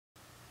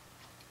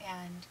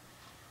and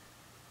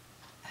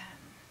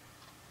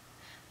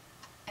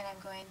I'm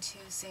going to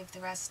save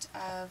the rest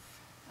of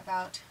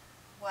about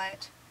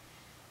what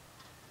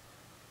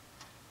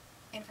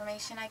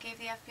information I gave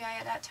the FBI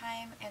at that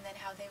time, and then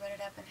how they wrote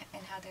it up,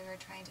 and how they were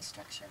trying to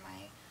structure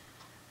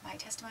my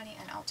testimony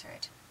and alter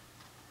it.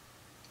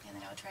 And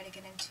then I'll try to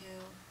get into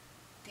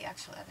the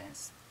actual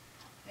evidence.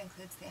 It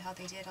includes how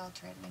they did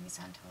alter it. It made me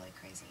sound totally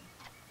crazy.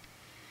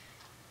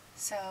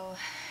 So,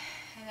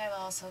 and I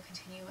will also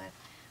continue with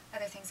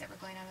other things that were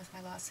going on with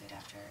my lawsuit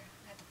at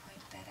the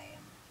point that I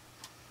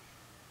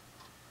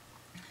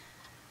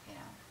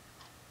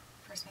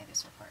first made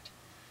this report.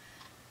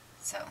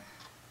 So,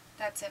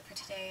 that's it for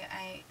today.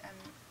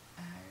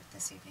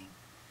 This evening.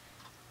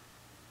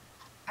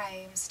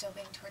 I'm still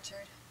being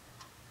tortured.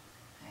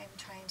 I'm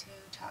trying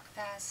to talk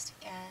fast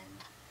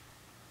and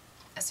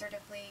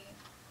assertively,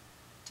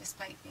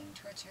 despite being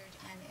tortured,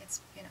 and it's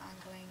been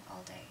ongoing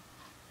all day.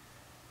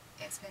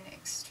 It's been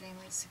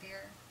extremely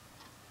severe.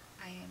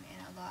 I am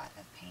in a lot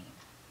of pain.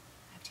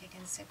 I've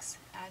taken 6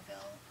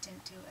 Advil,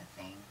 didn't do a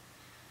thing.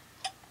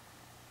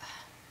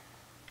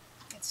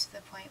 It's to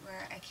the point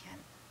where I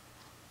can't.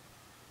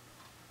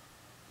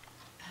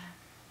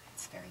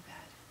 It's very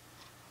bad.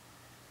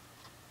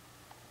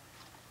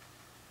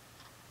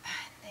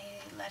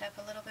 They let up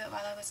a little bit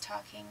while I was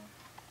talking.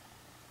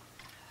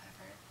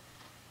 However,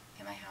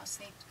 in my house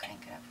they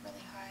crank it up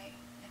really high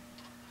and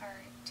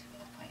hard to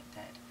the point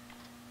that,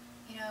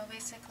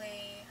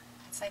 basically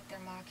it's like they're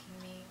mocking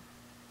me.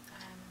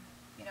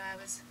 I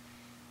was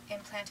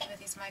implanted with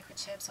these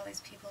microchips. All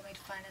these people made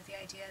fun of the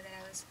idea that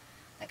I was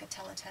like a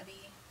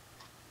Teletubby,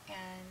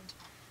 and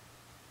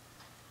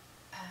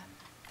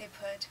they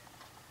put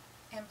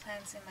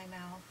implants in my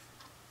mouth.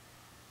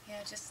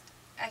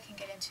 I can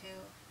get into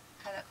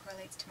how that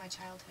correlates to my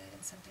childhood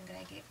and something that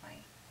I gave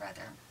my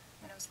brother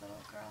when I was a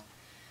little girl.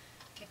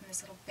 I gave him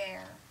this little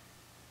bear,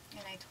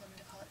 and I told him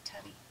to call it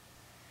Tubby.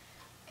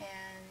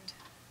 And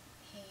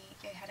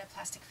it had a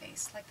plastic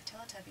face like the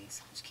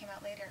Teletubbies, which came out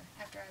later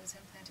after I was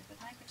implanted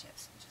with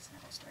microchips, which is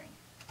another story.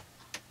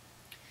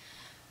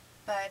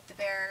 But the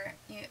bear,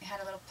 had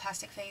a little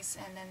plastic face,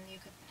 and then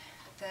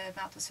the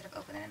mouth was sort of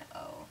open in an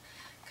O,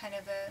 kind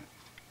of a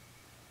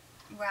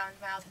round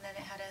mouth, and then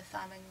it had a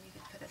thumb, and you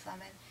could put the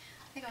thumb in.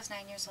 I think I was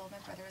 9 years old. My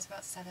brother was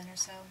about 7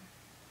 or so.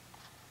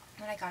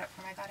 When I got it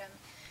for him, I got it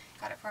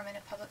for him in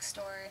a public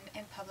store,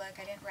 in public.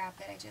 I didn't wrap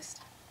it. I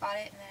just bought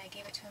it, and then I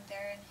gave it to him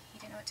there, and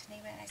he didn't know what to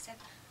name it. And I said,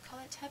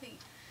 call it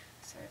Tubby.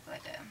 Sort of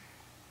like a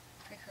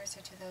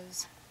precursor to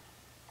those,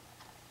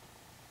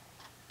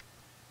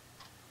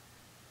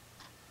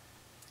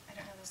 I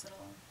don't know, those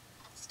little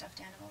stuffed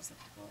animals that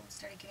people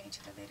started giving each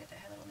other later that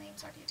had little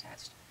names already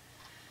attached.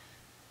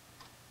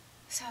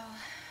 So,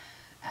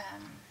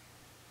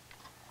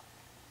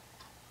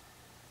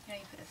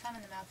 you put a thumb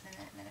in the mouth, and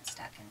then it's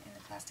stuck in the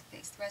plastic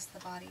face. The rest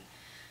of the body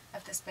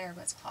of this bear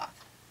was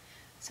cloth.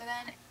 So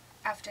then,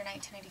 after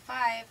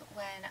 1985,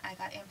 when I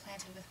got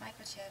implanted with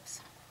microchips,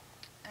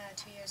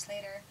 2 years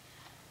later,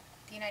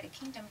 the United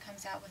Kingdom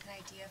comes out with an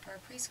idea for a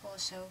preschool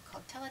show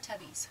called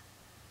Teletubbies.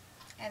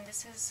 And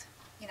this is,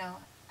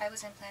 I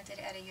was implanted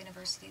at a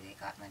university. They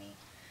got money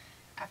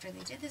after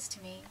they did this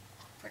to me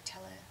for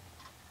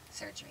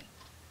telesurgery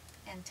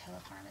and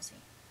telepharmacy.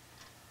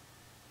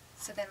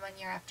 So then 1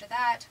 year after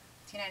that,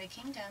 the United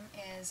Kingdom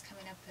is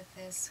coming up with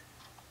this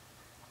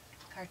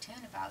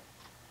cartoon about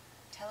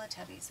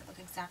Teletubbies that look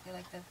exactly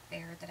like the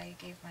bear that I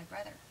gave my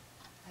brother,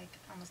 like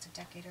almost a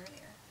decade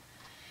earlier.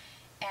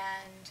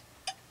 And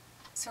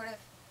sort of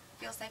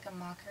feels like a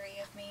mockery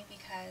of me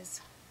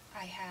because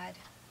I had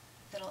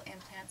little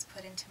implants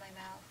put into my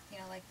mouth,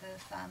 like the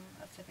thumb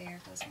of the bear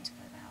goes into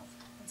my mouth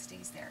and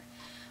stays there.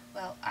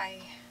 Well,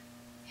 I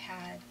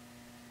had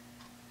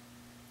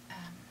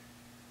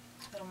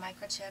little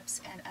microchips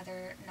and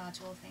other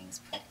nodule things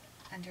put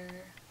under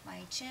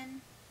my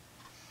chin,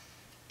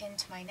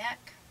 into my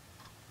neck,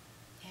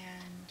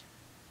 and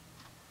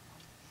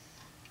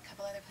a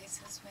couple other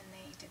places when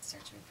they did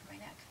surgery for my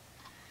neck.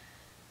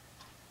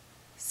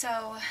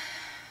 So,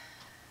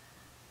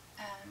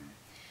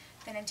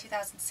 then in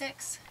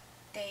 2006,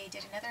 they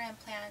did another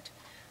implant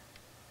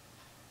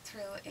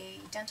through a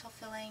dental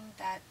filling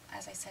that,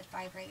 as I said,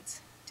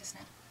 vibrates,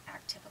 doesn't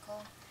act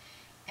typical.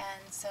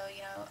 And so,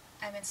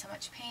 I'm in so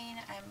much pain,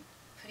 I'm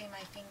putting my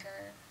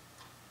finger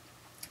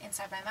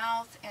inside my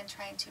mouth and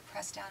trying to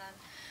press down on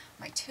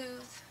my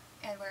tooth,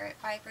 and where it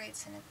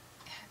vibrates and it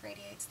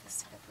radiates this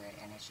sort of weird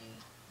energy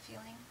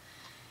feeling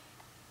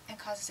and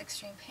causes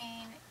extreme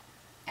pain.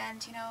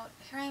 And,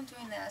 here I am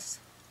doing this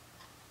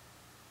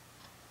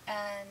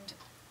and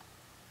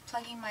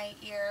plugging my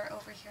ear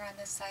over here on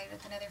this side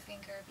with another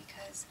finger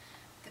because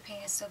the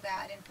pain is so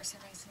bad, and for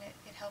some reason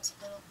it helps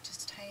a little,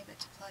 just a tiny bit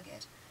to plug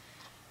it.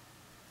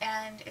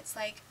 And it's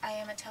like I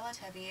am a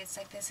Teletubby. It's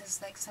like this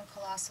is like some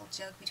colossal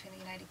joke between the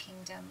United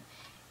Kingdom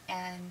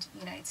and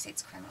United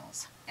States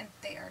criminals. And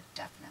they are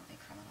definitely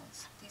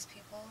criminals. These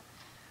people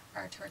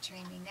are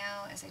torturing me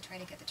now as I try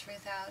to get the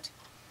truth out.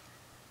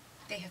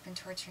 They have been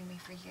torturing me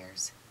for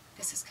years.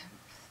 This is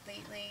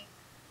completely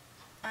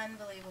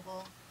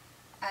unbelievable.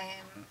 I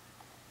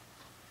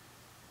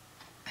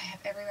have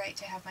every right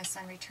to have my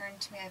son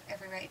returned to me. I have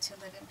every right to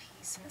live in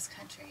peace in this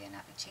country and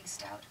not be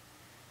chased out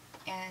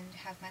and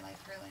have my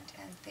life ruined,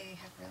 and they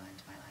have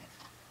ruined my life.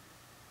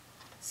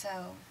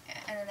 So,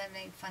 and then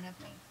they made fun of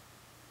me.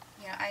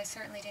 You know, I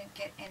certainly didn't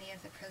get any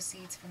of the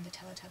proceeds from the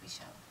Teletubby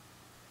show.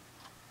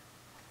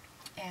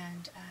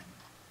 And,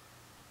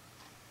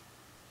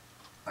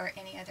 or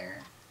any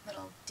other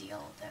little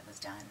deal that was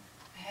done.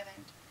 I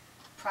haven't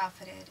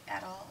profited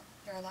at all.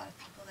 There are a lot of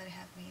people that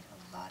have made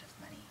a lot of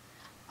money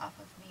off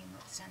of me and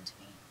what's done to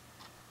me.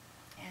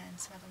 And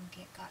some of them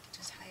got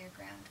just higher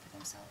ground for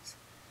themselves.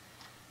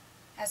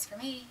 As for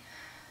me,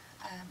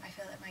 I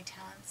feel that my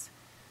talents,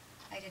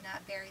 I did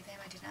not bury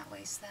them, I did not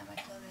waste them. I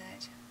feel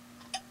that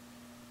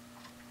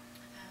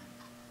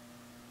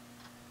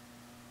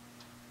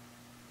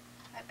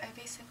I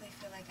basically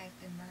feel like I've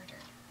been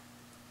murdered.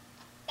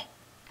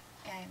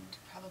 And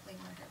probably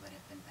murder would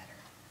have been better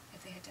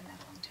if they had done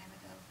that a long time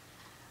ago.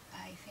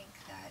 I think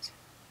that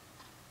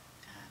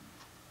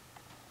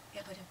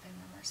it would have been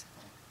more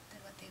merciful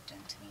than what they've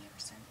done to me ever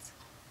since.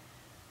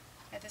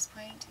 At this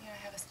point, you know,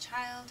 I have a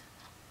child.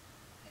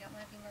 I don't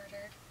want to be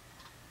murdered.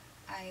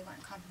 I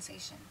want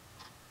compensation.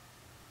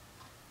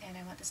 And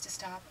I want this to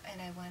stop,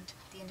 and I want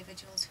the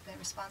individuals who've been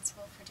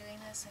responsible for doing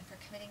this and for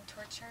committing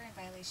torture in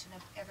violation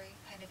of every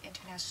kind of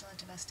international and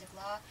domestic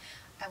law,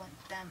 I want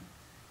them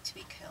to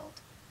be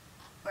killed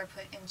or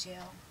put in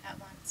jail at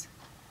once.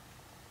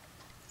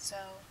 So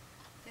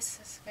this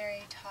is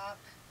very top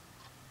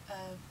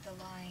of the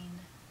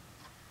line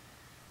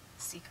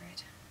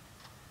secret,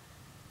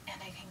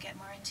 and I can get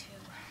more into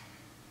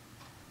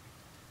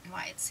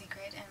why it's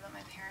secret and what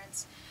my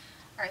parents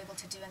are able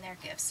to do in their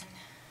gifts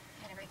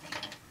and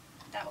everything.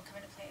 That will come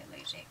into play at a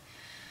later date.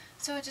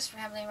 So just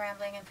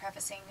rambling and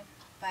prefacing,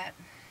 but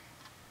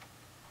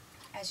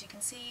as you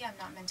can see, I'm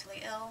not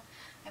mentally ill.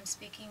 I'm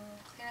speaking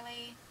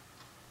clearly,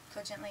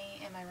 cogently,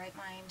 in my right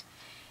mind,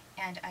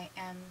 and I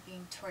am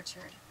being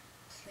tortured.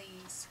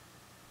 Please,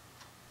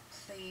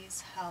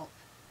 please help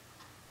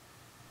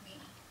me,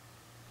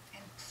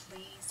 and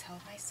please help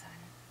my son.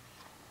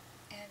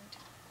 And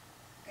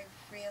I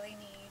really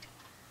need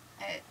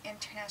an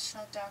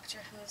international doctor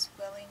who is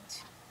willing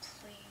to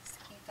please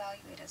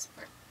evaluate us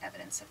for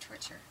evidence of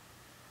torture.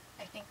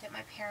 I think that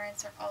my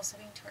parents are also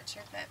being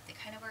tortured, but they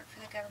kind of work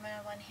for the government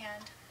on one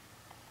hand,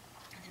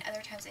 and then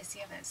other times I see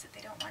evidence that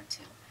they don't want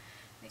to.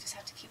 They just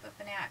have to keep up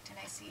an act, and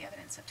I see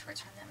evidence of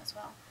torture on them as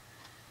well.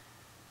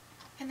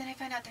 And then I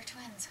find out they're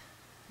twins,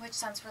 which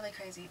sounds really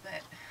crazy,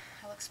 but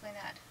I'll explain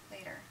that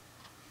later.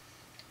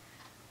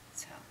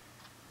 So,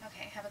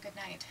 okay, have a good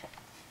night.